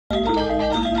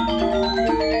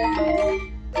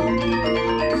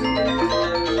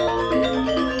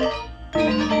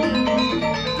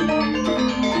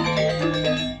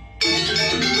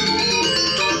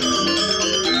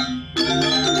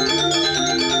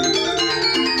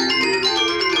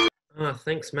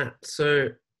Thanks, Matt. So,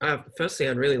 firstly,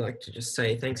 I'd really like to just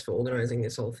say thanks for organizing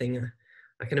this whole thing.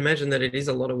 I can imagine that it is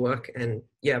a lot of work, and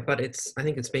yeah, but I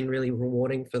think it's been really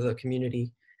rewarding for the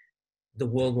community, the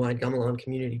worldwide Gamelan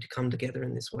community, to come together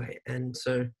in this way. And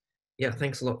so, yeah,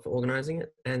 thanks a lot for organizing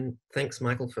it, and thanks,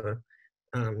 Michael, for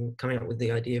coming up with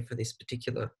the idea for this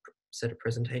particular set of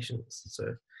presentations.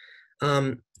 So,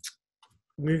 um,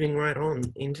 moving right on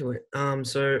into it.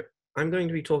 So, I'm going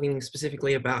to be talking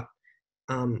specifically about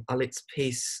Alit's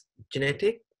piece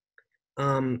Genetik,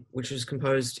 which was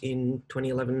composed in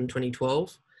 2011 and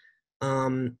 2012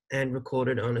 and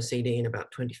recorded on a CD in about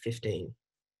 2015.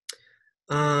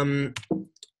 Hang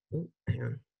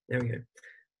on, there we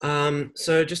go.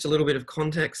 So just a little bit of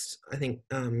context. I think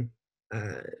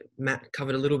Matt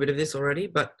covered a little bit of this already,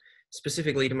 but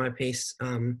specifically to my piece,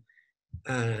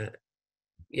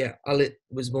 yeah, Alit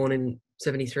was born in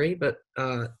 73, but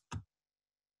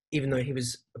even though he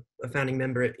was a founding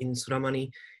member in Suramani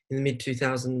in the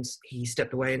mid-2000s, he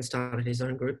stepped away and started his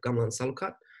own group, Gamelan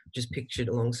Salukat, just pictured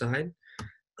alongside.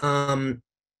 And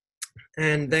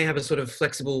they have a sort of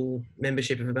flexible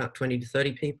membership of about 20 to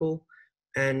 30 people,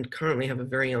 and currently have a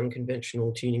very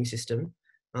unconventional tuning system,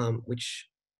 which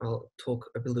I'll talk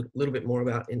a little bit more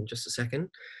about in just a second.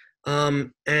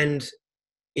 And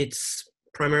it's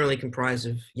primarily comprised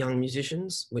of young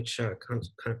musicians, which kind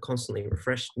of constantly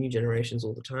refresh new generations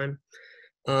all the time.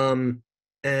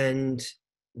 And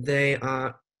they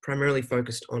are primarily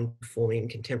focused on performing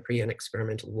contemporary and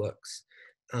experimental works.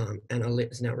 And Alit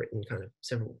has now written kind of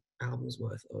several albums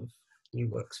worth of new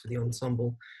works for the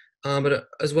ensemble. But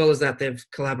as well as that, they've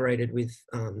collaborated with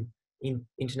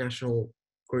international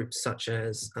groups such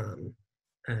as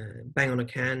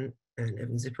Pengosekan and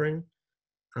Evan Zipperin.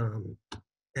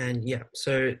 And yeah,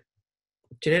 so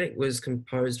Genetik was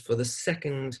composed for the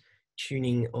second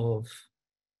tuning of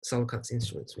Salukat's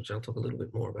instruments, which I'll talk a little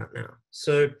bit more about now.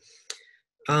 So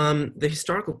the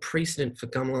historical precedent for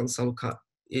Gamelan Salukat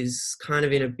is kind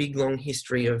of in a big long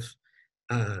history of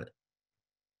a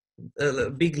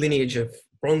big lineage of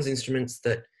bronze instruments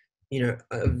that, you know,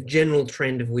 a general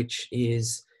trend of which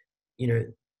is, you know,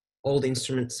 old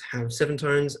instruments have 7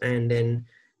 tones, and then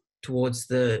towards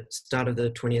the start of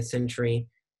the 20th century,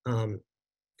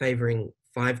 favouring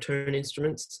 5-tone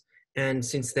instruments. And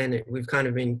since then, we've kind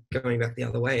of been going back the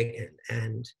other way again.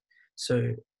 And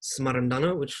so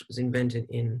Smarandana, which was invented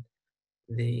in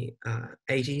the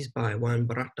 80s by Juan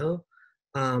Barato,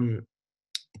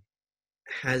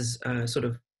 has a sort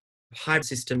of hybrid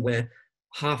system where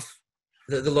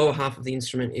the lower half of the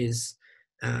instrument is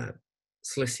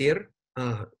slesir,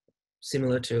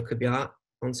 similar to a kubia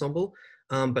ensemble,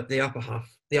 but the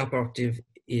upper octave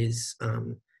is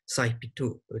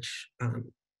saipitu, which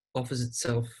offers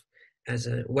itself as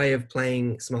a way of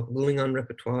playing Smalgulingan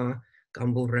repertoire,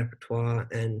 Gambul repertoire,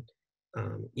 and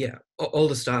yeah, all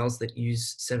the styles that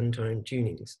use 7-tone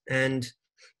tunings. And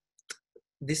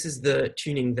this is the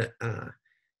tuning that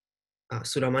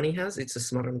Suramani has. It's a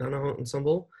Smarandana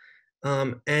ensemble.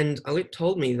 And Alit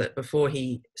told me that before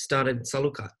he started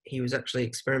Salukat, he was actually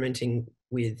experimenting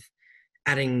with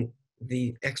adding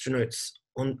the extra notes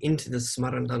into the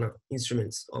Smarandana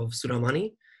instruments of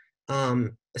Suramani.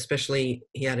 Especially,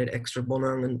 he added extra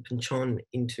bonang and penchon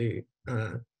into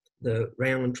the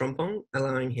rayong and trompong,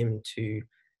 allowing him to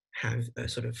have a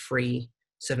sort of free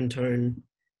 7-tone,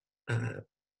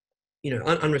 you know,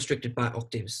 unrestricted by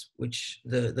octaves, which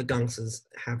the gangsas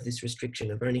have this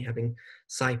restriction of only having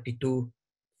sai pitu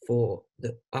for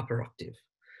the upper octave.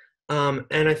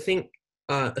 And I think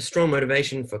a strong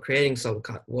motivation for creating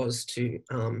Salukat was to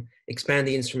expand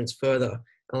the instruments further,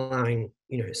 allowing,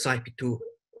 you know, sai pitu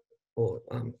or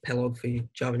pelog for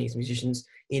Javanese musicians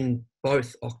in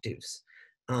both octaves.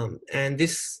 And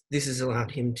this has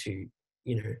allowed him to,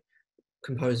 you know,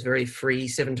 compose very free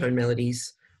 7-tone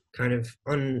melodies, kind of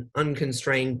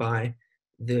unconstrained by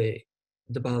the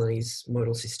Balinese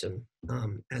modal system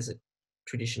as it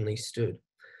traditionally stood.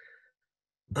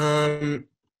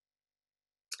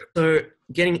 So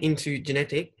getting into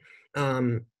Genetik,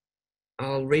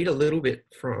 I'll read a little bit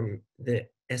from the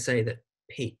essay that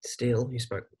Pete Steele, who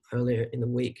spoke earlier in the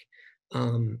week,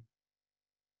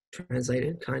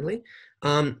 translated kindly.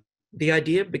 The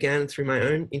idea began through my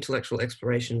own intellectual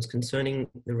explorations concerning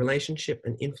the relationship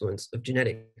and influence of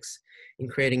genetics in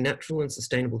creating natural and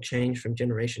sustainable change from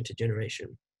generation to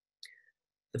generation.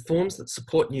 The forms that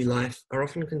support new life are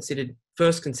often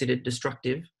first considered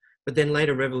destructive, but then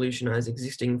later revolutionize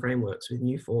existing frameworks with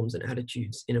new forms and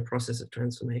attitudes in a process of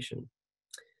transformation.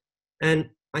 And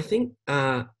I think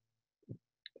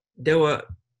Dewa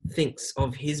thinks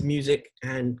of his music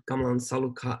and Gamelan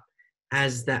Salukat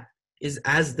as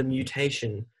the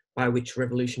mutation by which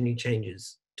revolutionary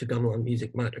changes to gamelan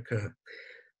music might occur.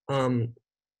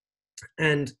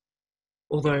 And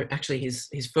although actually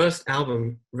his first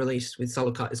album released with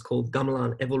Salukat is called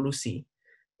Gamelan Evolusi,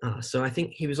 so I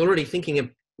think he was already thinking of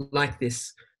like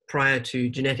this prior to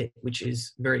Genetik, which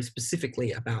is very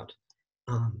specifically about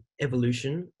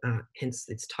evolution, hence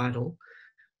its title,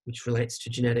 which relates to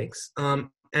genetics.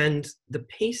 And the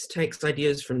piece takes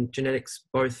ideas from genetics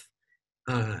both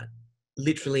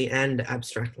literally and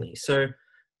abstractly. So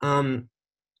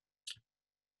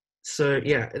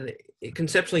yeah,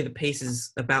 conceptually the piece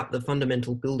is about the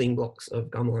fundamental building blocks of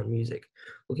gamelan music,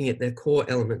 looking at their core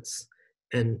elements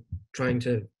and trying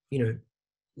to,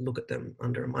 look at them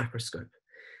under a microscope.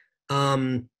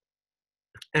 But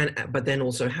then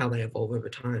also how they evolve over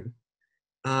time.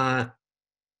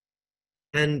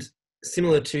 And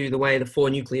similar to the way the 4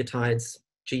 nucleotides,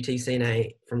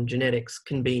 GTCNA from genetics,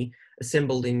 can be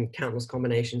assembled in countless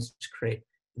combinations to create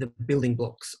the building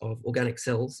blocks of organic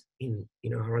cells in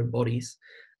our own bodies.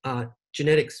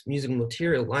 Genetics musical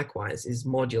material likewise is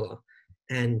modular,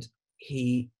 and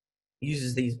he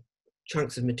uses these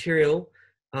chunks of material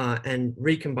and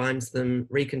recombines them,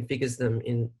 reconfigures them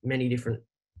in many different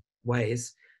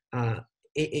ways,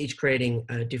 each creating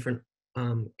a different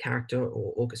character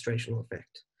or orchestrational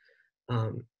effect.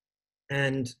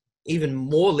 And even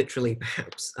more literally,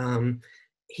 perhaps,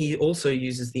 he also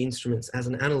uses the instruments as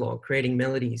an analog, creating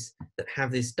melodies that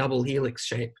have this double helix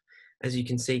shape. As you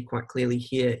can see quite clearly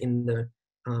here in the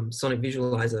sonic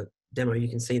visualizer demo, you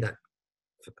can see that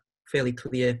fairly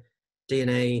clear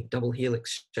DNA double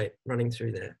helix shape running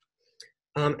through there.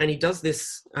 And he does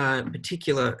this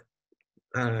particular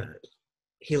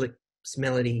helix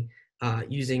melody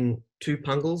using 2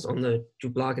 pungles on the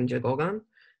jublag and jagogan,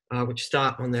 which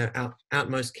start on their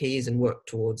outmost keys and work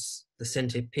towards the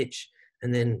center pitch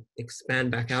and then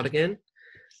expand back out again.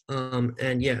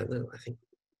 And yeah, I think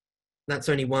that's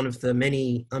only one of the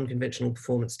many unconventional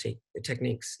performance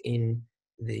techniques in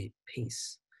the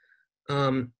piece.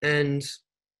 And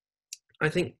I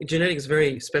think Genetik is a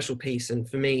very special piece, and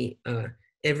for me,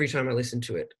 every time I listen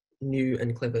to it, new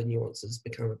and clever nuances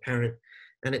become apparent,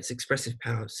 and its expressive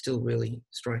power still really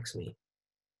strikes me.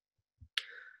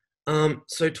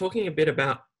 So talking a bit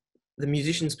about the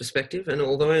musician's perspective, and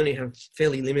although I only have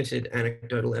fairly limited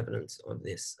anecdotal evidence of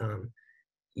this,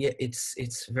 yeah,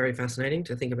 it's very fascinating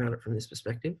to think about it from this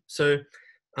perspective. So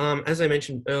as I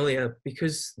mentioned earlier,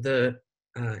 because the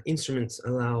instruments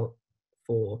allow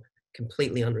for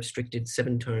completely unrestricted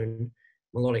 7-tone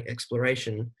melodic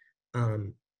exploration,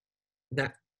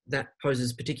 that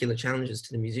poses particular challenges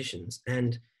to the musicians.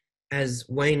 And as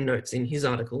Wayne notes in his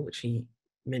article, which he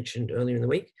mentioned earlier in the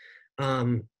week,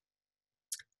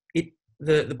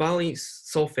 the Bali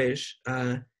solfege,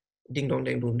 ding dong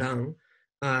ding dong dang,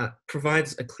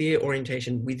 provides a clear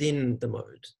orientation within the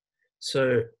mode.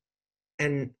 So,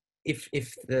 and if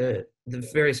the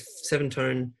various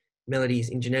 7-tone melodies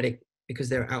in Genetik, because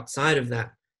they're outside of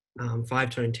that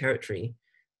 5-tone territory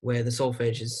where the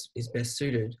solfege is best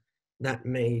suited, that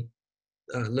made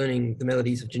learning the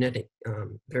melodies of Genetik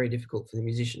very difficult for the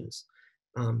musicians,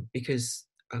 because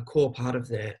a core part of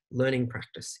their learning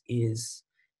practice is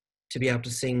to be able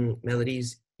to sing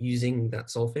melodies using that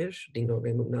solfege, ding dong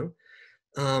ding dong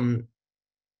dang.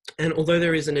 And although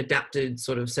there is an adapted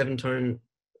sort of 7-tone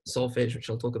solfege, which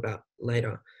I'll talk about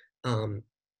later,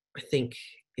 I think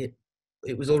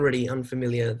it was already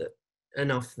unfamiliar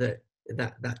enough that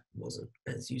wasn't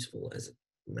as useful as it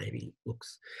maybe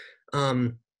looks.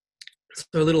 So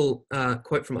a little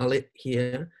quote from Alit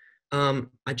here.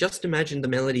 I just imagined the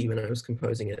melody when I was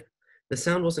composing it. The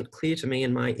sound wasn't clear to me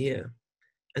in my ear.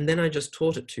 And then I just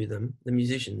taught it to them, the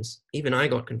musicians. Even I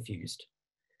got confused.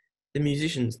 The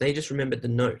musicians, they just remembered the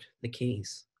note, the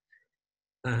keys.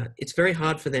 It's very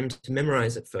hard for them to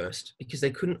memorize at first because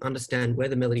they couldn't understand where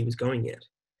the melody was going yet.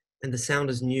 And the sound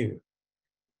is new.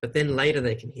 But then later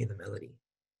they can hear the melody.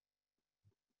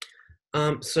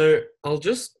 So I'll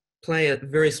just play a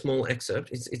very small excerpt.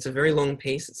 It's a very long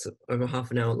piece. It's over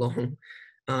half an hour long.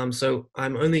 So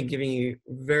I'm only giving you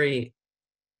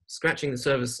scratching the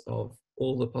surface of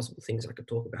all the possible things I could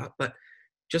talk about. But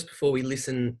just before we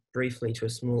listen briefly to a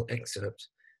small excerpt,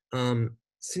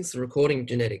 since the recording of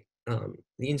Genetik,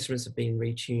 the instruments have been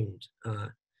retuned.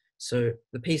 So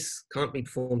the piece can't be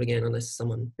performed again unless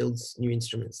someone builds new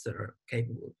instruments that are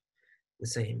capable of the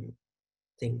same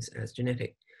things as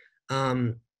Genetik.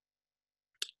 And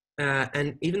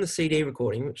even the CD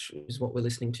recording, which is what we're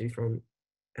listening to from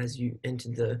as you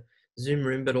entered the Zoom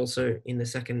room, but also in the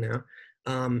second now,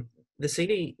 the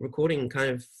CD recording kind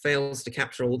of fails to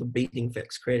capture all the beating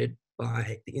effects created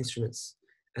by the instruments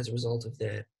as a result of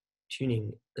their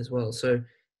tuning as well. So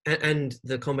and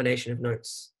the combination of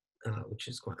notes, which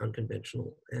is quite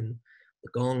unconventional, and the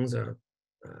gongs are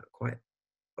quite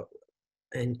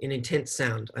an intense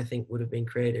sound, I think, would have been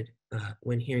created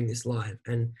when hearing this live.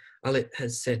 And Alit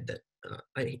has said that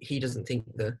he doesn't think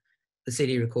the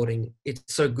CD recording,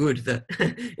 it's so good that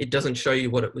it doesn't show you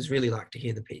what it was really like to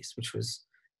hear the piece, which was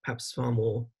perhaps far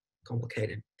more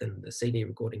complicated than the CD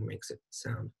recording makes it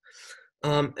sound.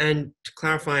 And to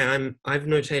clarify, I've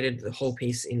notated the whole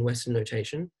piece in Western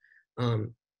notation,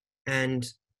 and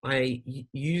I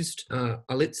used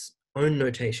Alit's own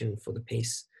notation for the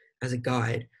piece as a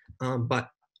guide, but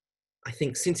I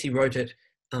think since he wrote it,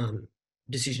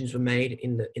 decisions were made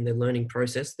in the learning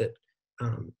process that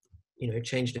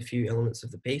changed a few elements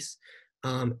of the piece,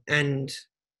 and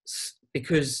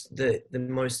because the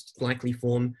most likely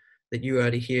form that you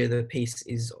are to hear the piece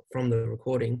is from the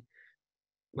recording,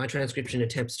 my transcription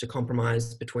attempts to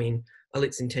compromise between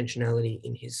Alit's intentionality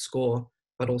in his score,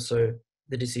 but also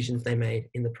the decisions they made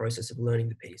in the process of learning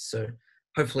the piece. So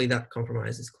hopefully that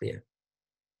compromise is clear.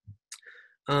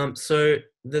 So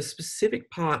the specific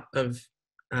part of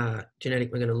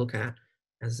Genetik we're going to look at,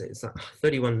 as it's like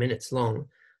 31 minutes long,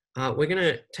 we're going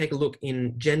to take a look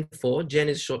in Gen 4. Gen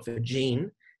is short for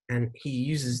gene, and he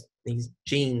uses these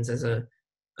genes as a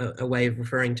way of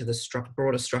referring to the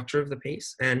broader structure of the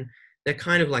piece, and they're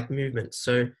kind of like movements.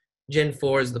 So Gen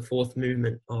 4 is the fourth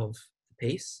movement of the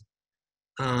piece.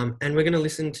 And we're going to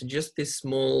listen to just this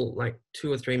small, like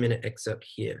 2 or 3 minute excerpt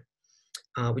here,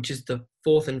 which is the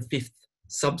fourth and fifth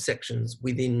subsections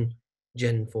within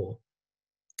Gen 4.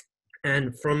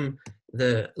 And from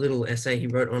the little essay he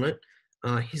wrote on it,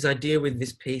 his idea with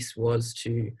this piece was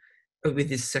with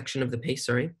this section of the piece,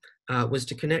 was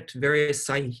to connect various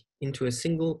sai into a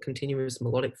single continuous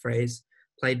melodic phrase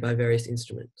played by various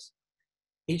instruments.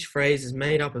 Each phrase is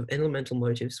made up of elemental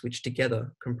motifs which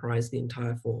together comprise the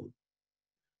entire form.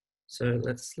 So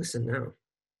let's listen now.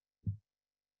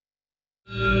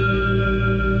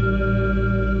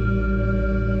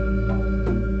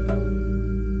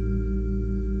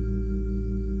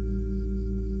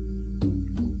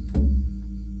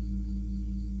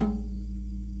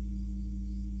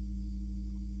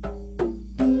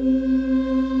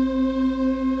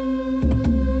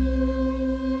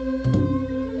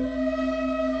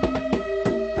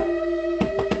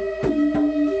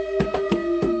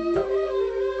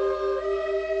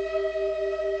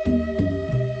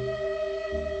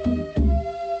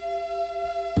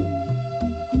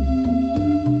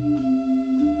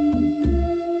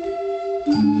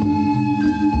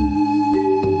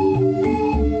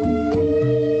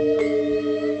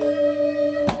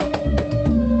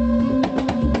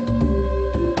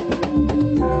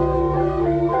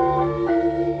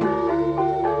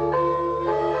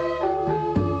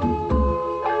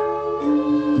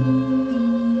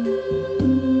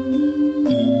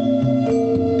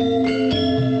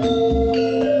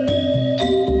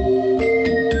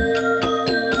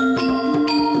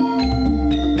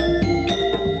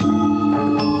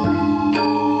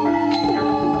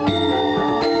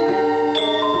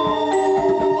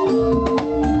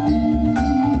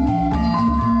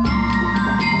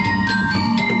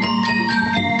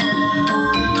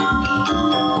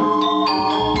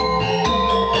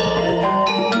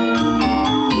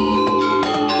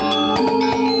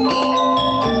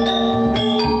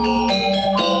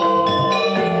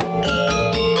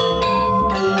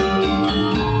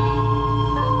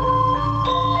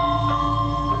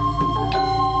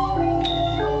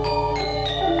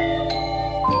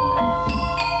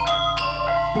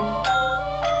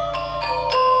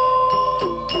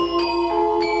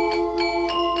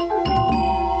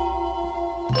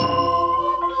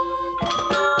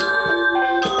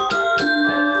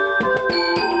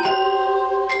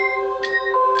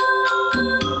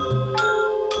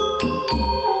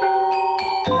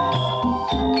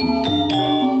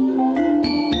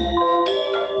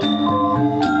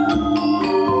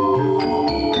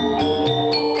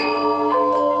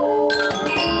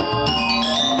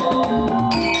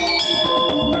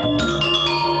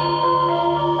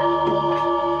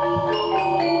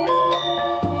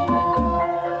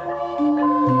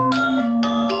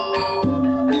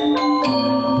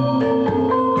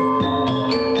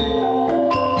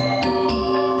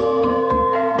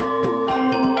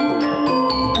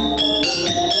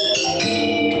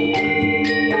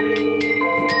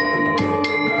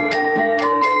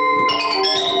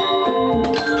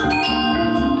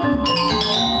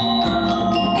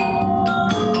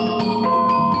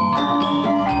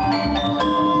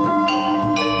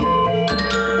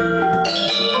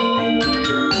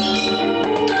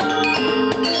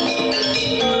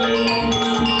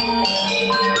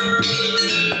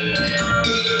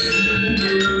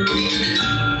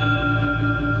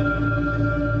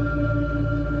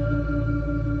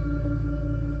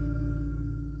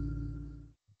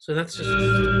 So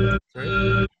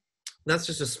that's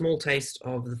just a small taste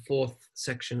of the fourth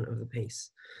section of the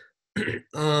piece.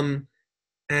 And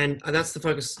that's the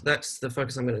focus. That's the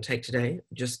focus I'm going to take today,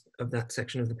 just of that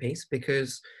section of the piece,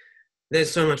 because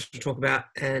there's so much to talk about.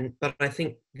 But I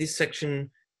think this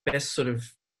section best sort of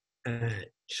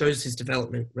shows his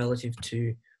development relative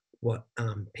to what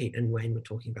Pete and Wayne were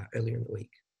talking about earlier in the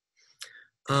week.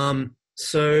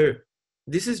 So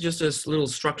this is just a little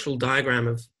structural diagram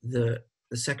of the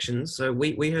sections. So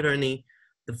we had only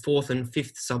the fourth and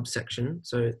fifth subsection,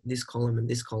 so this column and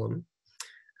this column.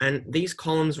 And these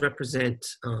columns represent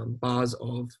 9 bars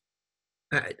of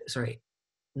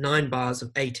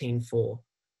 18/4.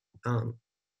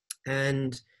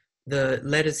 And the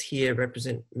letters here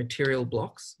represent material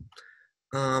blocks.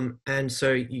 And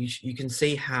so you can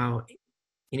see how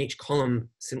in each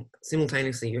column,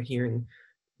 simultaneously, you're hearing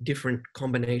different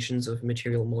combinations of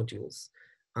material modules,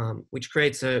 which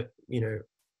creates a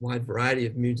wide variety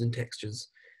of moods and textures.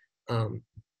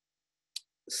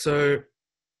 So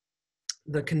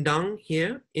the kendang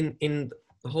here in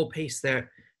the whole piece,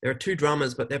 there are 2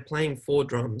 drummers, but they're playing 4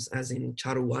 drums, as in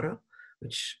charuwara,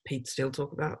 which Pete still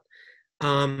talk about.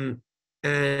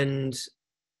 And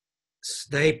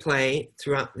they play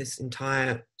throughout this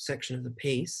entire section of the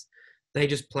piece. They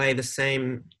just play the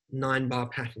same 9-bar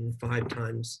pattern 5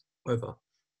 times over.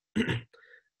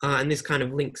 And this kind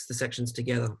of links the sections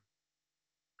together.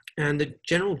 And the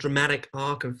general dramatic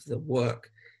arc of the work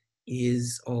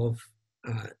is of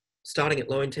starting at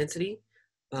low intensity,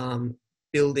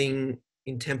 building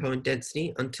in tempo and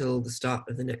density until the start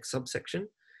of the next subsection,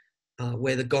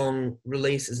 where the gong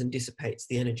releases and dissipates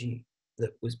the energy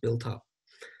that was built up.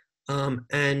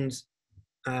 And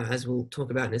as we'll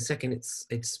talk about in a second, it's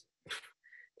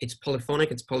polyphonic,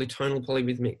 it's polytonal,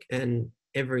 polyrhythmic, and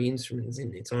every instrument is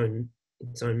in its own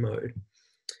mode.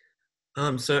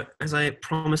 So as I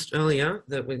promised earlier,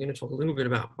 that we're going to talk a little bit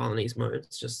about Balinese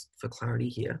modes, just for clarity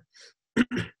here.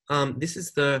 This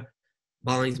is the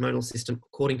Balinese modal system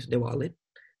according to Dewa Alit.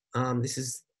 This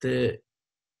is the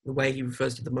way he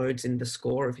refers to the modes in the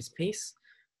score of his piece.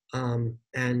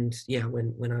 And yeah,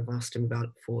 when I've asked him about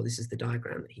it before, this is the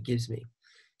diagram that he gives me.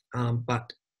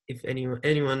 But if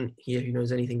anyone here who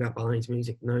knows anything about Balinese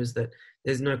music knows that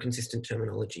there's no consistent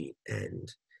terminology,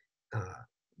 and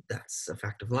that's a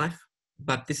fact of life.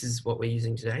 But this is what we're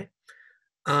using today.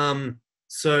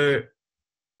 So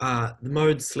the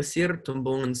modes Slisir,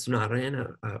 Tumbung, and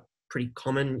Sunaren are pretty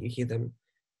common. You hear them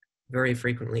very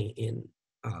frequently in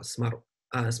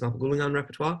Semapagulungan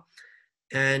repertoire.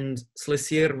 And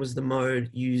Slisir was the mode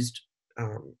used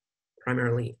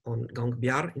primarily on gong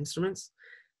biar instruments.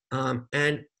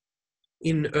 And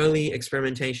in early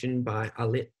experimentation by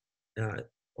Alit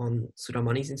on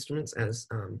Sudamani's instruments, as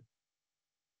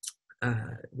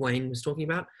Wayne was talking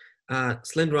about,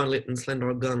 Slendro Alit and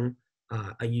Slendro Gung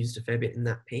are used a fair bit in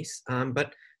that piece.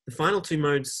 But the final 2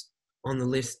 modes on the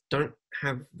list don't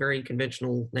have very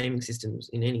conventional naming systems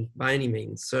by any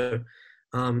means. So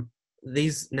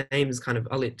these names kind of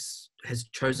Alit has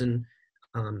chosen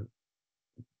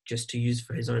just to use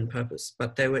for his own purpose,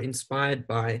 but they were inspired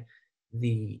by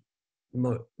the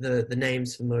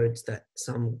names for modes that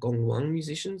some Gongwang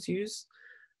musicians use,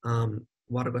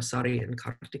 Wargasari and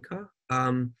Kartika.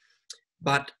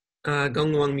 But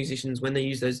Gongwang musicians, when they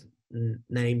use those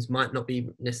names, might not be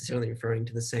necessarily referring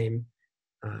to the same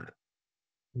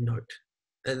note,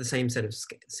 the same set of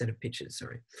pitches.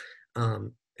 Sorry.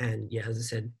 And yeah, as I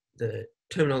said, the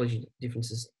terminology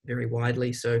differences vary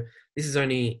widely. So this is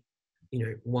only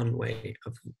one way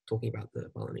of talking about the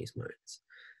Balinese modes.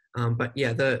 But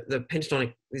yeah, this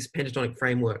pentatonic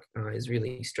framework is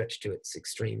really stretched to its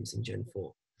extremes in Gen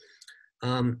 4.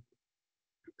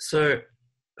 So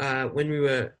when we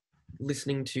were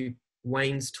listening to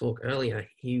Wayne's talk earlier,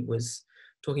 he was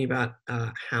talking about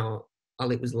how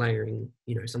Alit was layering,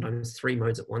 sometimes 3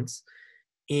 modes at once.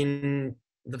 In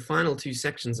the final 2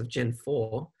 sections of Gen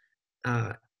 4,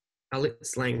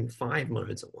 Alit's laying 5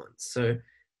 modes at once. So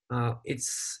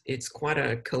it's quite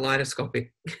a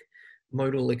kaleidoscopic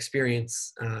modal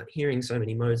experience, hearing so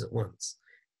many modes at once.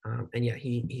 And yeah,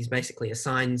 he's basically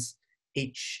assigns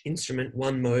each instrument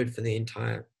 1 mode for the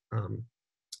entire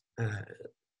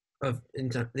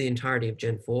the entirety of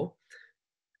Gen 4,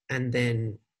 and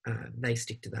then they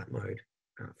stick to that mode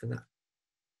for that.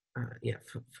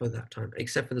 For that time,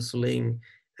 except for the Suling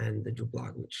and the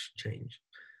Jublag, which change.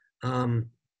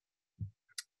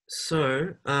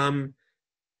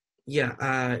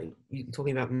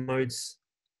 Talking about modes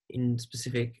in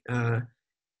specific,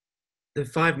 the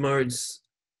 5 modes,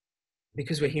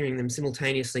 because we're hearing them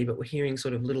simultaneously, but we're hearing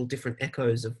sort of little different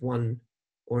echoes of one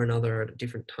or another at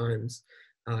different times.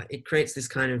 it creates this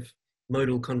kind of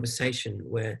modal conversation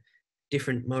where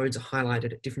different modes are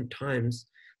highlighted at different times,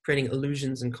 creating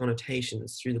illusions and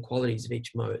connotations through the qualities of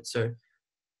each mode. So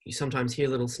you sometimes hear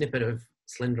a little snippet of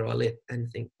Slender Alit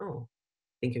and think, oh,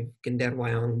 think of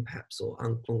Genderwayang perhaps, or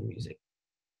Angklung music.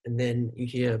 And then you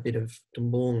hear a bit of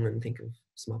Tumbong and think of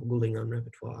Smapagulingan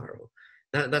repertoire. Or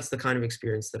that's the kind of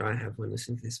experience that I have when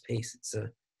listening to this piece. It's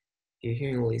you're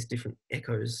hearing all these different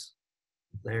echoes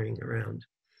layering around.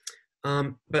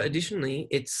 But additionally,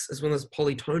 it's, as well as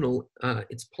polytonal,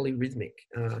 it's polyrhythmic.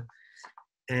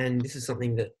 And this is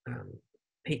something that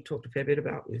Pete talked a fair bit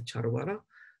about with Charawara.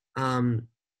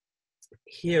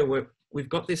 Here we've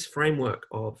got this framework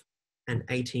of an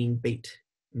 18-beat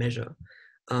measure,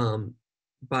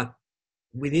 but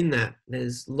within that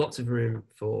there's lots of room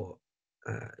for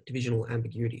divisional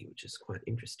ambiguity, which is quite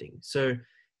interesting. So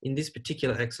in this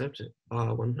particular excerpt,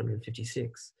 R156,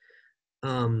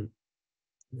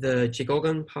 the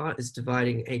Jigogan part is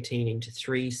dividing 18 into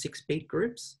 3 6-beat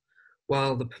groups,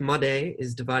 while the Pamade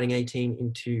is dividing 18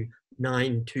 into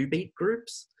 9 2-beat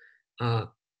groups.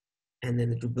 And then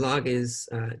the Dublag is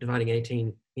dividing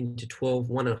 18 into 12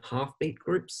 1.5-beat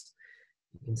groups.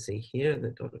 You can see here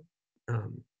the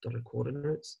dotted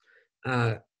coordinates.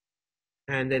 And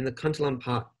then the Kuntalan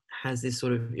part has this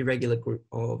sort of irregular group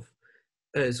of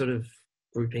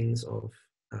groupings of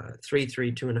 3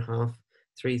 3 2.5,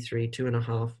 3 3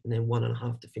 2.5, and then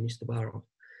 1.5 to finish the bar off.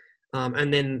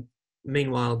 And then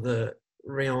meanwhile the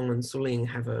Rayong and Suling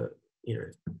have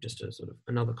just a sort of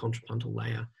another contrapuntal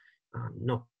layer,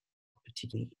 not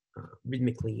particularly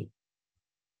rhythmically,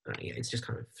 it's just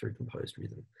kind of through composed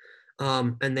rhythm.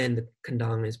 And then the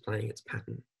Kendang is playing its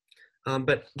pattern.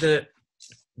 But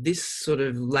this sort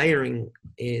of layering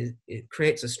it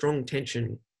creates a strong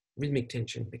tension, rhythmic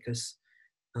tension, because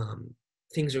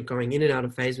things are going in and out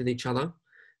of phase with each other.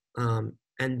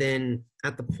 And then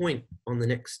at the point on the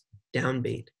next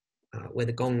downbeat, where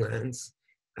the gong lands,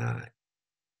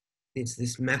 it's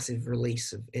this massive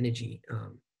release of energy,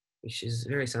 which is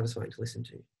very satisfying to listen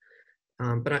to.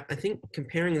 But I think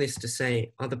comparing this to,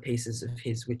 say, other pieces of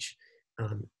his, which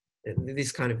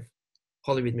this kind of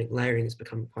polyrhythmic layering has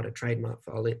become quite a trademark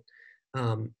for Alit.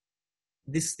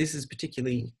 This is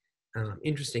particularly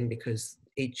interesting because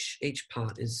each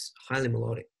part is highly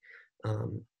melodic,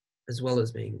 as well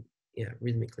as being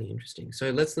rhythmically interesting.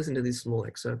 So let's listen to this small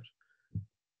excerpt.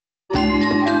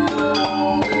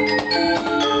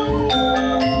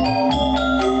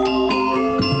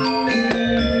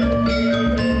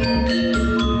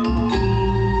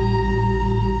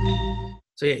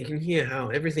 So yeah, you can hear how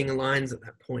everything aligns at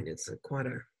that point. It's quite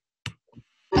a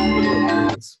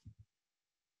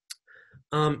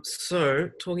so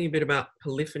talking a bit about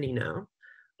polyphony now.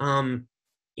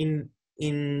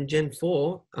 In Gen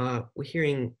 4, we're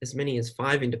hearing as many as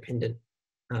 5 independent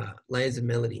layers of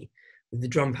melody, with the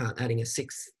drum part adding a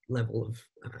 6th level of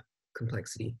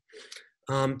complexity.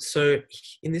 So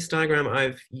in this diagram,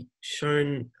 I've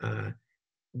shown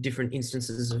different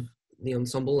instances of the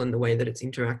ensemble and the way that it's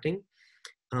interacting.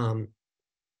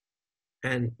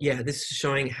 And yeah, this is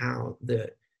showing how the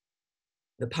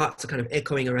parts are kind of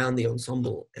echoing around the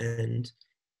ensemble, and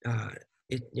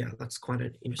that's quite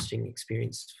an interesting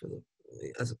experience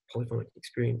as a polyphonic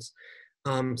experience.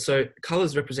 So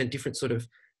colors represent different sort of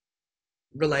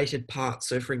related parts.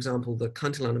 So for example, the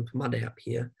Kuntalan and Pamade up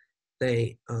here,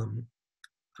 they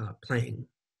are playing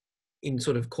in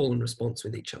sort of call and response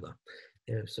with each other.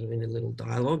 They're sort of in a little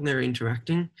dialogue, they're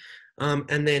interacting.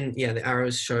 And then, the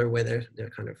arrows show where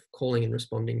they're kind of calling and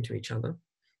responding to each other.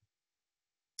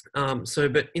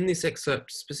 But in this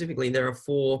excerpt specifically, there are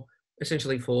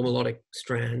essentially four melodic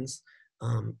strands,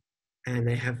 and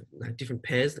they have different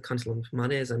pairs, the Kuntalan and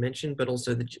Pamade, as I mentioned, but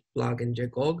also the Blag and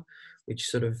Jegog, which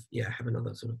sort of, have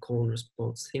another sort of call and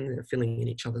response thing. They're filling in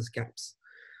each other's gaps.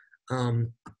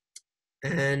 And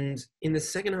in the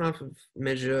second half of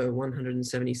measure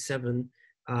 177,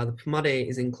 the Pamade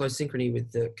is in close synchrony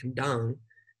with the Kendang,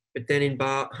 but then in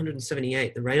bar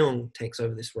 178, the Rayong takes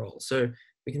over this role. So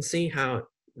we can see how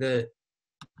the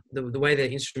way the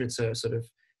instruments are sort of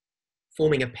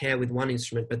forming a pair with one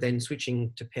instrument, but then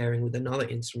switching to pairing with another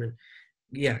instrument,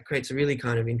 creates a really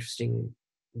kind of interesting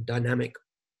dynamic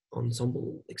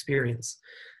ensemble experience.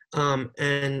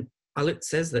 And Alit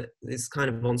says that this kind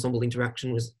of ensemble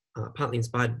interaction was partly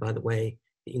inspired by the way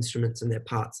the instruments and their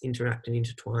parts interact and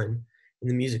intertwine in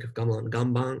the music of gamelan,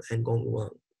 gambang, and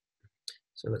gongluang.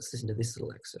 So let's listen to this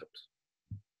little excerpt.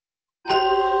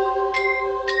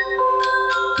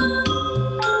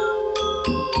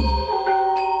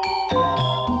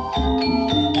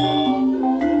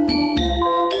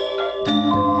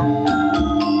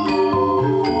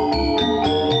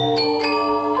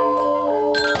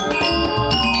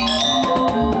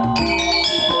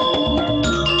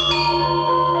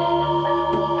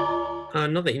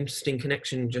 another interesting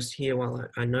connection just here while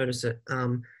I notice it.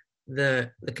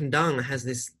 The kendang has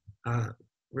this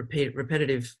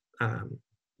repetitive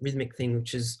rhythmic thing,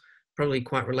 which is probably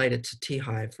quite related to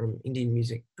tihai from Indian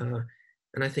music.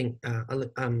 And I think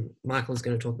Michael is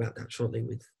going to talk about that shortly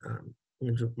with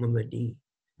Mamadi.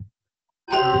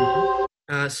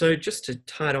 So just to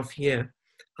tie it off here,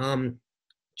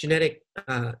 Genetik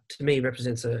to me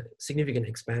represents a significant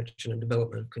expansion and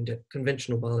development of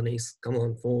conventional Balinese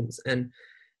gamelan forms. And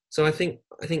so I think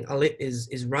Alit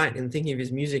is right in thinking of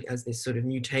his music as this sort of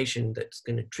mutation that's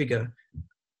going to trigger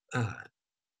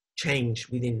change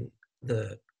within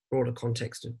the broader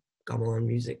context of gamelan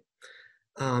music.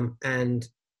 And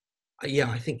yeah,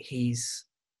 I think he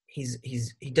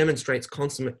demonstrates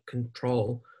consummate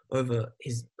control over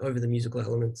the musical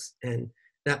elements, and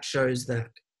that shows that,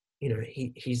 you know,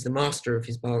 he's the master of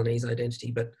his Balinese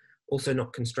identity, but also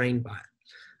not constrained by it.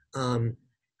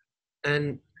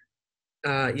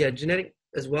 Yeah, Genetik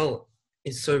as well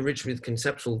is so rich with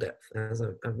conceptual depth, as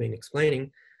I've been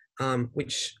explaining,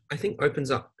 which I think opens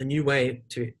up a new way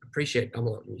to appreciate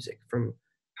gamelan music from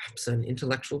perhaps an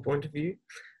intellectual point of view.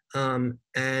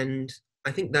 And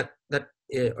I think that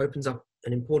opens up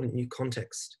an important new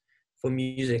context for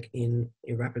music in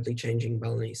a rapidly changing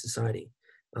Balinese society.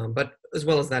 But as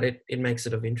well as that, it makes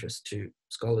it of interest to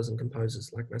scholars and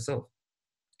composers like myself.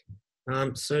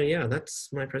 So yeah, that's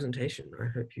my presentation. I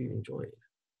hope you enjoyed.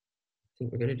 I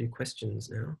think we're going to do questions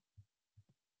now.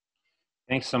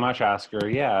 Thanks so much, Oscar.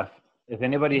 Yeah, if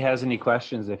anybody has any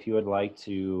questions, if you would like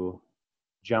to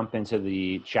jump into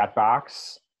the chat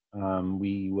box,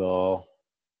 we will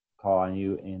call on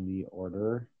you in the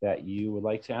order that you would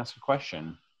like to ask a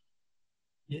question.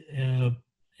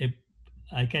 If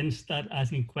I can start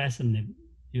asking questions if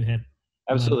you have.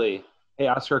 Absolutely. Hey,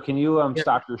 Oscar, can you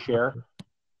stop your share?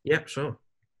 Yeah, sure.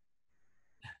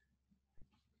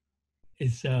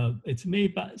 It's me,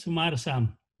 Pak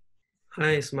Sumarsam.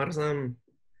 Hi, Sumarsam.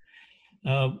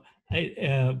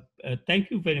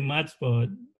 Thank you very much for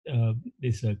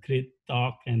this great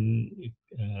talk and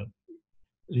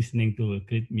listening to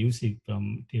great music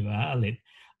from Dewa Alit.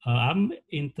 I'm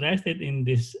interested in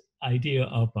this idea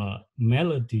of a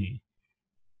melody.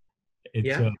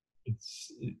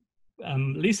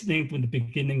 I'm listening from the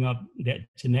beginning of that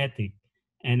Genetik,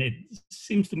 and it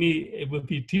seems to me it would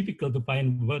be difficult to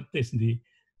find what is the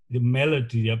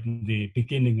melody of the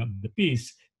beginning of the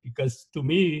piece, because to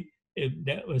me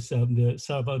that was the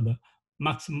sort of the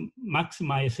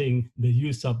maximizing the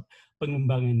use of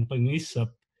pengembang and pengisap,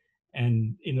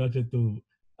 and in order to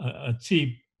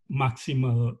achieve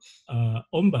maximal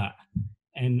ombak.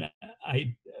 And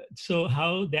so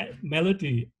how that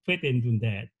melody fit into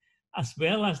that, as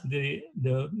well as the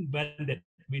one that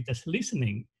we just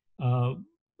listening.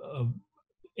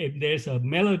 If there's a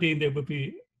melody, there will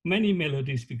be many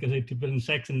melodies because a different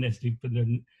section has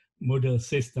different modal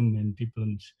system and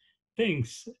different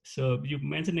things. So you're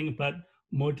mentioning about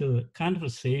modal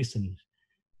conversations.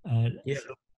 So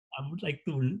I would like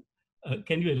to,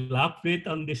 can you elaborate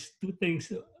on these two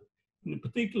things? In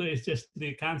particular, it's just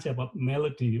the concept of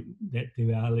melody that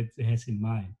Dewa Alit has in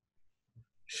mind.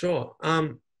 Sure.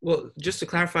 Well, just to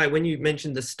clarify, when you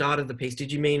mentioned the start of the piece,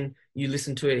 did you mean you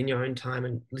listened to it in your own time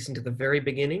and listened to the very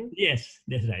beginning? Yes,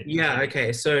 that's right. Yeah,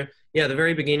 okay. So yeah, the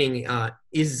very beginning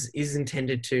is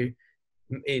intended to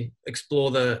explore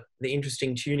the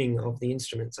interesting tuning of the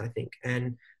instruments, I think.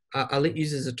 And Alit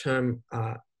uses a term,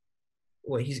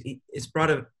 well, it's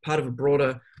part of a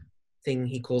broader thing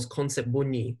he calls concept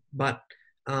bunyi, but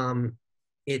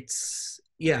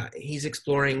he's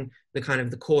exploring the kind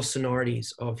of the core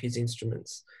sonorities of his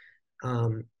instruments.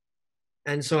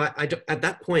 And so at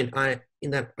that point,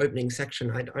 in that opening section,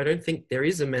 I don't think there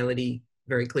is a melody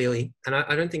very clearly, and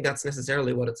I don't think that's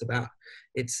necessarily what it's about.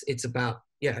 It's about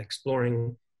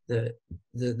exploring the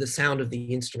sound of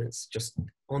the instruments just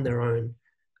on their own,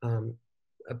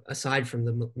 aside from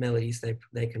the melodies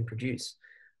they can produce.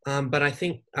 But I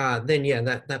think then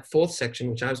that fourth section,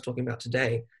 which I was talking about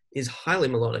today, is highly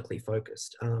melodically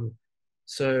focused.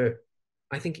 So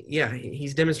I think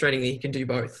he's demonstrating that he can do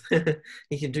both.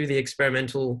 He can do the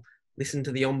experimental, listen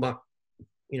to the ombak,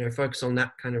 focus on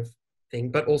that kind of thing,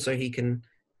 but also he can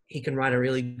write a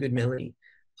really good melody.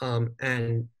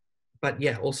 But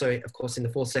also, of course, in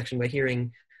the fourth section, we're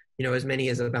hearing, as many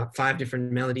as about 5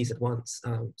 different melodies at once.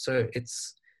 So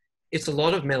it's a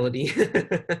lot of melody.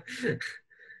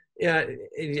 Yeah.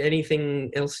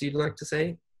 Anything else you'd like to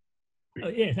say?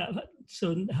 Yes.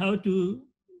 So how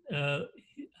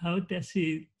does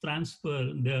he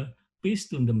transfer the piece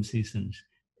to the musicians?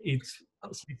 It's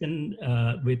written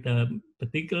with a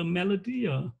particular melody,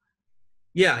 or?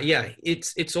 Yeah.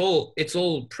 It's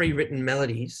all pre-written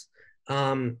melodies.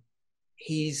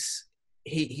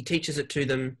 He teaches it to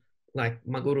them like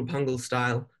Maguru Pangal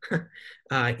style.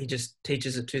 He just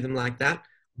teaches it to them like that.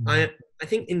 I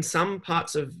think in some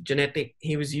parts of Genetik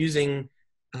he was using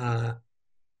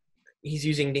he's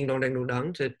using Ding Dong Ding Dong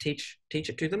Dang to teach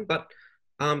it to them, but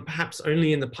perhaps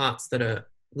only in the parts that are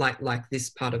like this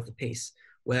part of the piece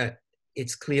where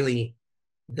it's clear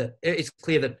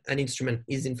that an instrument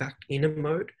is in fact in a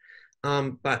mode.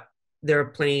 But there are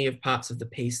plenty of parts of the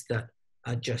piece that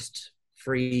are just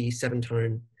free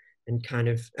 7-tone and kind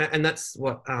of, and that's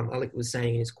what Alit was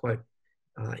saying in his quote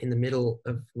in the middle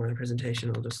of my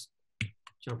presentation. I'll just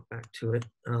jump back to it.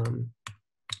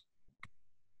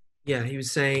 Yeah, he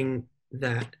was saying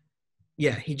that,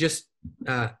 yeah,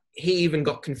 he even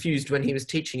got confused when he was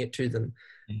teaching it to them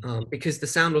because the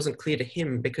sound wasn't clear to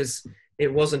him because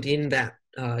it wasn't in that,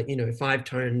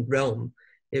 5-tone realm.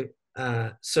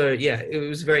 So yeah, it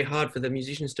was very hard for the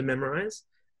musicians to memorize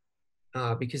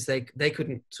because they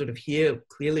couldn't sort of hear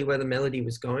clearly where the melody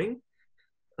was going.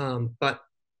 But,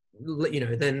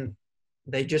 then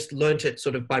they just learnt it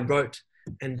sort of by rote,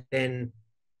 and then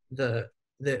the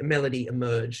melody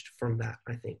emerged from that,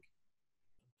 I think.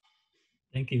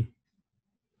 Thank you.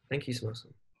 Thank you, Samosa.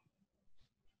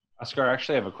 Oscar, I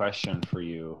actually have a question for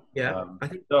you. Yeah, I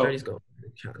think Jody's got in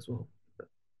the chat as well.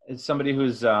 It's somebody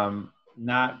who's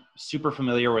not super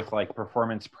familiar with like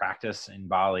performance practice in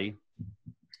Bali.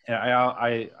 And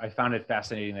I found it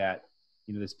fascinating that,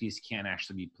 this piece can't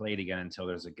actually be played again until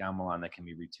there's a gamelan that can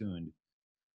be retuned.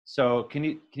 So can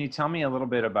you tell me a little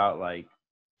bit about like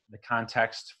the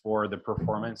context for the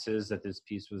performances that this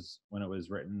piece was when it was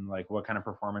written? Like what kind of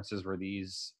performances were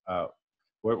these?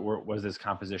 Where was this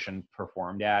composition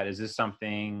performed at? Is this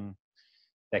something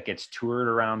that gets toured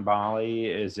around Bali?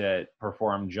 Is it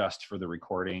performed just for the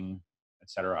recording,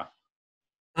 etc.?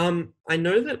 I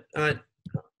know that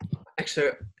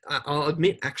actually, I'll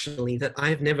admit actually that I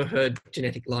have never heard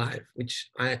Genetik live, which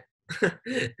I,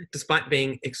 despite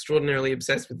being extraordinarily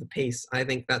obsessed with the piece, I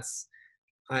think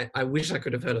I wish I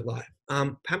could have heard it live.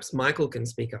 Perhaps Michael can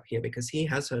speak up here because he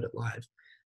has heard it live.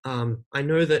 I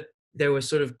know that there were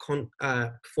sort of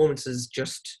performances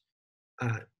just,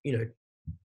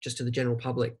 just to the general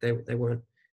public. They weren't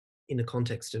in the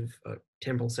context of a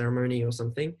temple ceremony or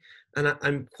something. And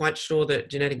I'm quite sure that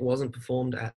Genetik wasn't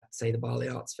performed at, say, the Bali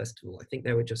Arts Festival. I think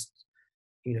they were just,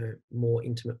 more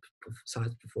intimate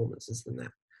sized performances than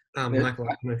that. Michael, I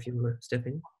don't know if you want to step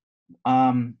in.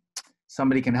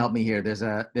 Somebody can help me here. There's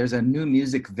a new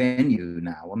music venue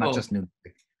now. Well, not just new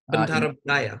music. Bentara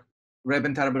Budaya.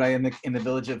 Bentara Budaya in the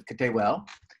village of Katewel.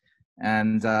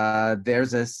 And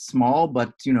there's a small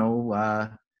but,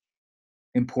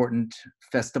 important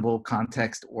festival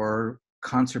context or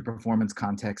concert performance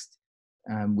context,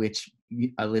 which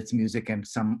Alit's music and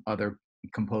some other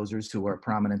composers who are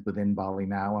prominent within Bali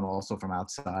now and also from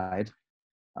outside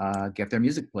get their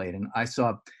music played. And I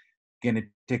saw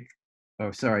Genetik,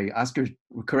 Oscar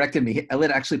corrected me.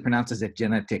 Alit actually pronounces it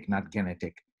Genetik, not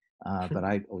Genetik.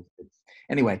 But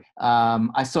anyway,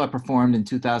 I saw it performed in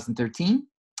 2013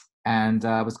 and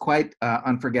it was quite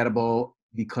unforgettable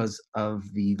because of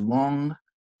the long,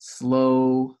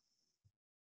 slow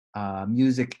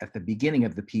music at the beginning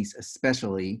of the piece,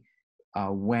 especially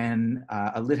when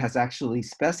Alit has actually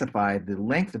specified the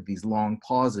length of these long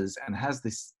pauses and has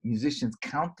the musicians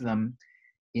count them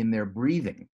in their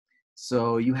breathing.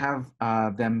 So you have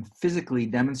them physically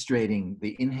demonstrating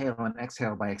the inhale and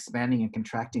exhale by expanding and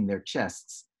contracting their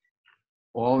chests,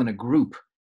 all in a group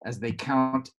as they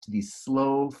count to these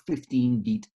slow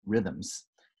 15-beat rhythms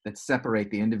that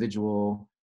separate the individual,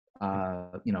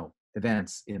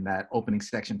 events in that opening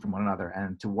section from one another.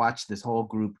 And to watch this whole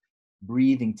group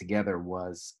breathing together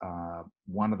was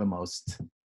one of the most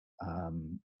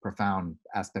profound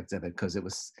aspects of it, because it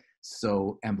was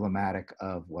so emblematic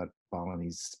of what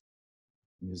Balinese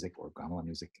music or gamelan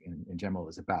music in general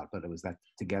is about. But it was that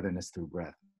togetherness through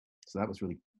breath. So that was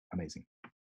really amazing.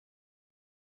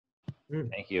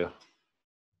 Thank you.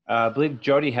 I believe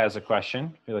Jody has a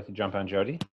question. If you'd like to jump on,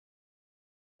 Jody.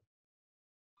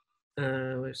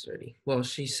 Where's Jody? Well,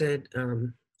 she said,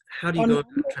 how do you go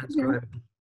about transcribing?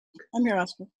 I'm here,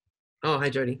 Oscar. Oh, hi,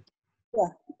 Jody. Yeah.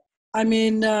 I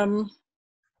mean,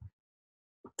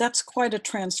 that's quite a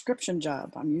transcription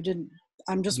job. I mean,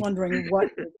 I'm just wondering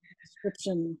what the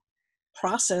transcription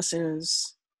process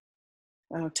is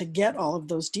to get all of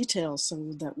those details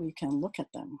so that we can look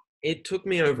at them. It took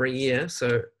me over a year,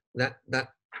 so that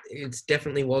it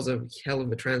definitely was a hell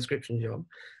of a transcription job.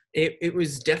 It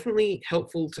was definitely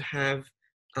helpful to have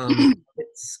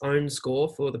its own score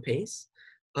for the piece.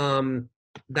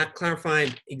 that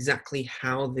clarified exactly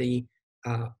how the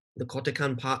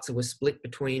kotakan parts were split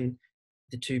between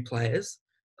the two players.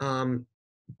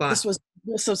 But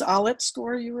this was Alit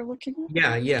score you were looking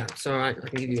at? yeah. So I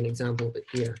can give you an example of it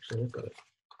here. Actually, I've got it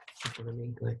in front of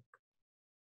me. Like,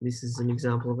 this is an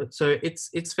example of it. So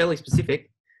it's fairly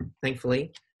specific,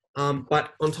 thankfully.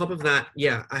 But on top of that,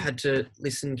 yeah, I had to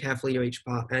listen carefully to each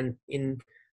part. And in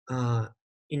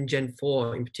Gen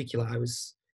 4 in particular, I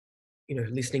was,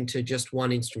 listening to just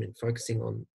one instrument, focusing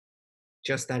on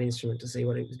just that instrument to see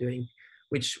what it was doing,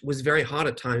 which was very hard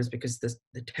at times because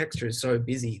the texture is so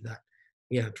busy that,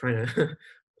 yeah, trying to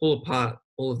pull apart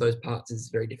all of those parts is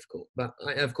very difficult. But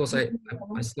of course, I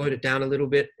slowed it down a little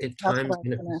bit at times,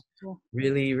 and it was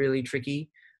really, really tricky.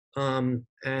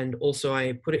 And also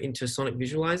I put it into Sonic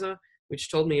Visualizer, which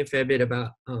told me a fair bit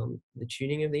about the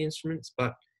tuning of the instruments,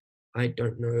 but I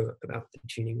don't know about the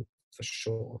tuning for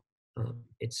sure.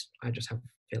 I just have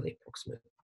fairly approximate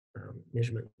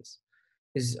measurements.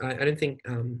 Because I don't think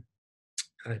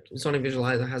Sonic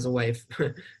Visualizer has a way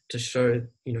to show,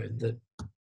 the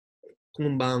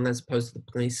plumbang as opposed to the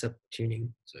precept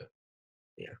tuning. So,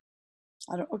 yeah.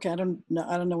 I don't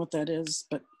know what that is,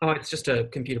 but it's just a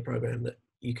computer program that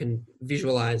you can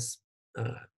visualize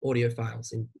audio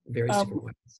files in various different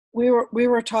ways. We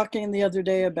were talking the other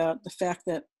day about the fact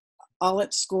that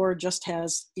Alit's score just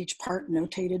has each part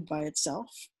notated by itself.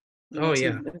 Oh,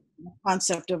 yeah. The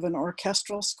concept of an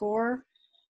orchestral score.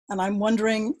 And I'm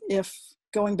wondering if,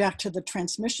 going back to the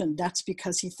transmission, that's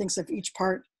because he thinks of each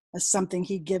part as something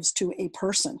he gives to a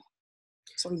person.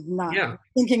 So he's not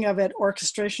thinking of it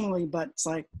orchestrationally, but it's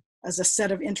like as a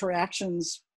set of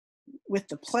interactions with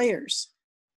the players.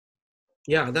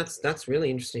 Yeah, that's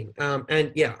really interesting.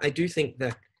 And yeah, I do think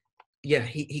that, yeah,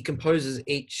 he composes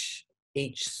each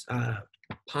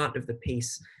part of the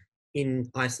piece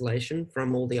in isolation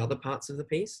from all the other parts of the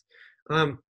piece.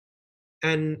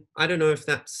 And I don't know if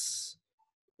that's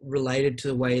related to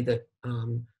the way that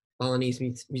Balinese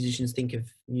musicians think of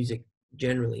music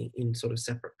generally in sort of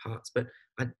separate parts, but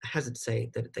I hazard to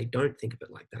say that they don't think of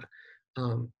it like that.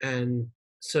 And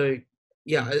so,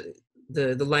 yeah,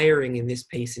 the layering in this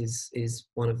piece is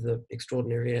one of the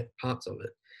extraordinary parts of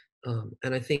it.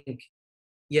 And I think,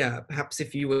 yeah, perhaps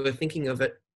if you were thinking of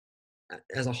it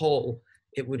as a whole,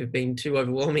 it would have been too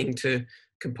overwhelming to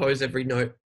compose every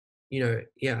note.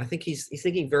 I think he's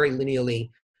thinking very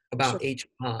linearly about each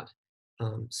part.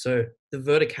 So the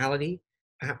verticality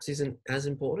perhaps isn't as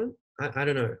important. I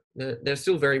don't know. They're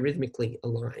still very rhythmically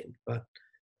aligned, but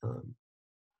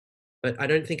I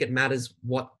don't think it matters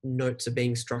what notes are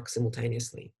being struck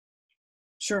simultaneously.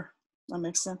 Sure, that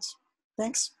makes sense.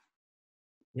 Thanks.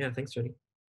 Yeah, thanks, Jody.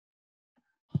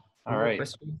 All right.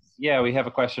 Yeah, we have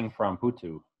a question from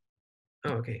Putu.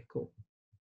 Oh, okay, cool.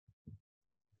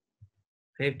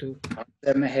 Hey, Putu.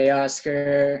 Awesome. Hey,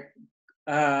 Oscar.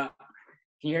 Can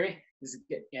you hear me? This is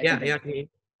good. Yeah, I can hear you.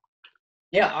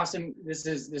 Yeah, awesome. This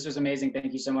was amazing.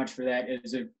 Thank you so much for that. It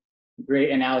was a great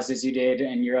analysis you did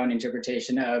and your own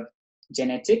interpretation of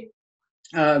Genetik.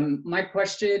 My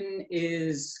question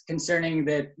is concerning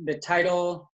the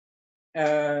title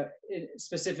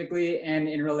specifically and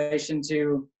in relation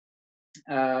to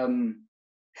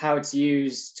how it's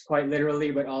used quite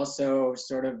literally, but also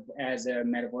sort of as a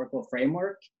metaphorical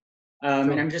framework.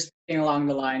 And I'm just thinking along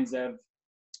the lines of,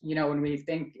 when we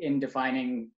think in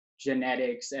defining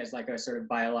genetics as like a sort of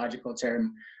biological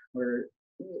term, we're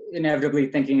inevitably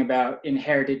thinking about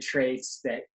inherited traits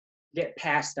that get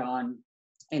passed on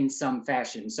in some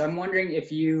fashion. So I'm wondering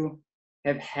if you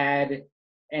have had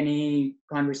any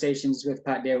conversations with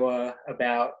Pak Dewa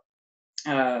about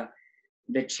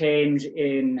the change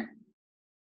in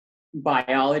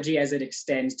biology as it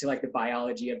extends to like the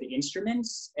biology of the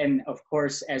instruments. And of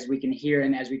course, as we can hear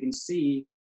and as we can see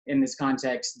in this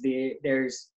context,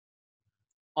 there's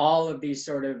all of these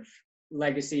sort of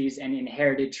legacies and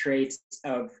inherited traits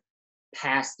of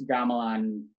past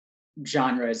gamelan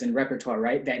genres and repertoire,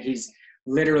 right? That he's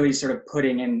literally sort of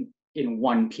putting in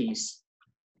one piece.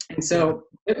 And so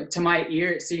to my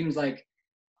ear, it seems like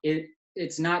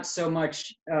it's not so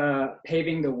much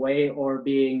paving the way or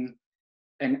being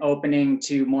an opening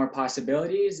to more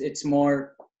possibilities. It's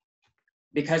more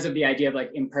because of the idea of like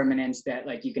impermanence, that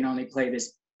like you can only play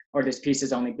this, or this piece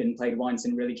has only been played once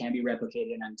and really can't be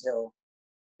replicated until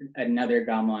another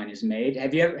gamelan is made.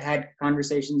 Have you ever had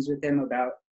conversations with him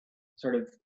about sort of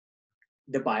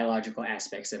the biological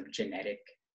aspects of Genetik?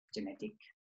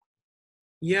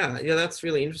 Yeah, that's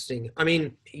really interesting. I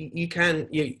mean,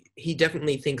 he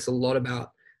definitely thinks a lot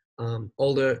about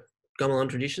older gamelan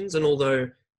traditions, and although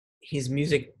his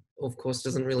music, of course,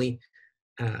 doesn't really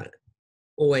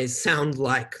always sound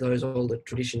like those older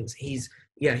traditions. He's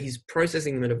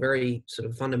processing them at a very sort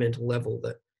of fundamental level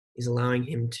that is allowing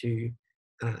him to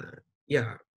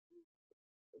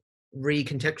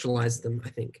recontextualize them, I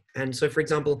think. And so, for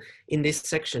example, in this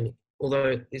section,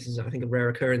 although this is, I think, a rare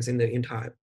occurrence in the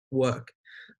entire work,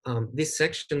 this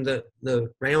section, the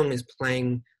Rayong is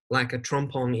playing like a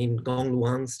trompong in Gong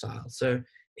Luan style. So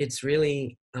it's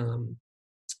really,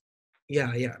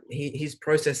 he's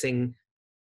processing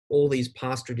all these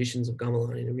past traditions of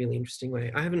gamelan in a really interesting way.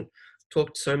 I haven't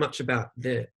talked so much about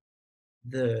the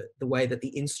way that the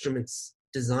instruments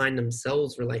design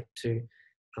themselves relate to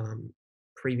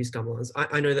previous gamelans.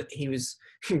 I know that he was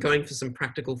going for some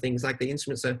practical things, like the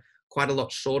instruments are quite a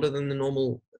lot shorter than the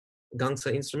normal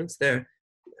gangsa instruments there,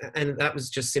 and that was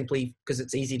just simply because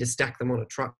it's easy to stack them on a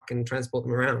truck and transport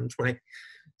them around, right?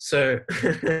 So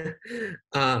I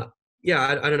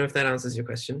don't know if that answers your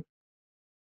question.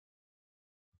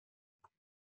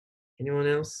 Anyone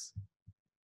else?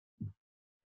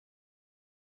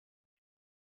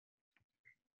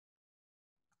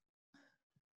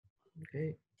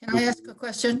 Okay. Can I ask a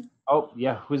question? Oh,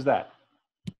 yeah. Who's that?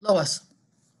 Lois.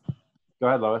 Go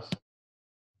ahead, Lois.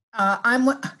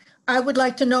 I would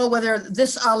like to know whether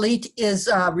this Alit is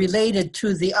related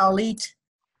to the Alit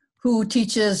who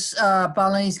teaches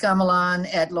Balinese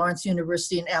gamelan at Lawrence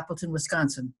University in Appleton,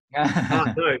 Wisconsin.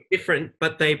 No, different,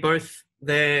 but they both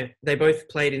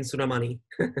played in Suramani.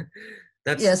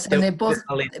 That's yes, and they both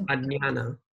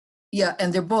Adniana. Yeah,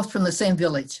 and they're both from the same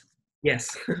village.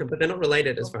 Yes, but they're not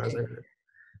related as far as I know.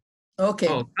 Okay.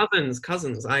 Oh,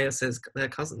 cousins. Aya says they're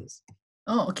cousins.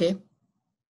 Oh, okay.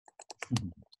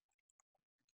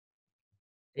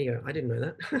 There you go. I didn't know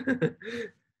that.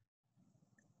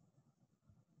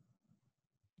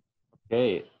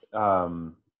 Okay. I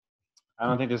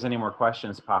don't think there's any more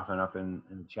questions popping up in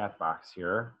the chat box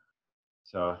here.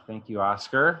 So thank you,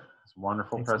 Oscar. It's a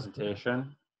wonderful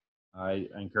presentation. I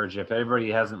encourage you, if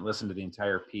everybody hasn't listened to the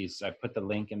entire piece, I put the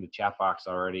link in the chat box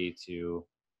already to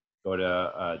go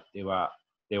to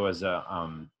Dewa's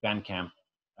Bandcamp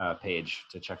page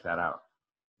to check that out.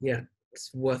 Yeah,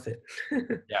 it's worth it.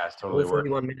 Yeah, it's totally worth it.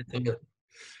 41 minutes of it.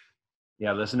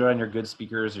 Yeah, listen to it on your good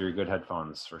speakers or your good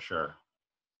headphones for sure.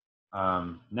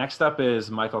 Next up is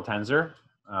Michael Tenzer.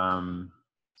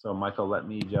 So Michael, let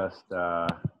me just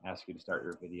ask you to start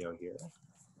your video here.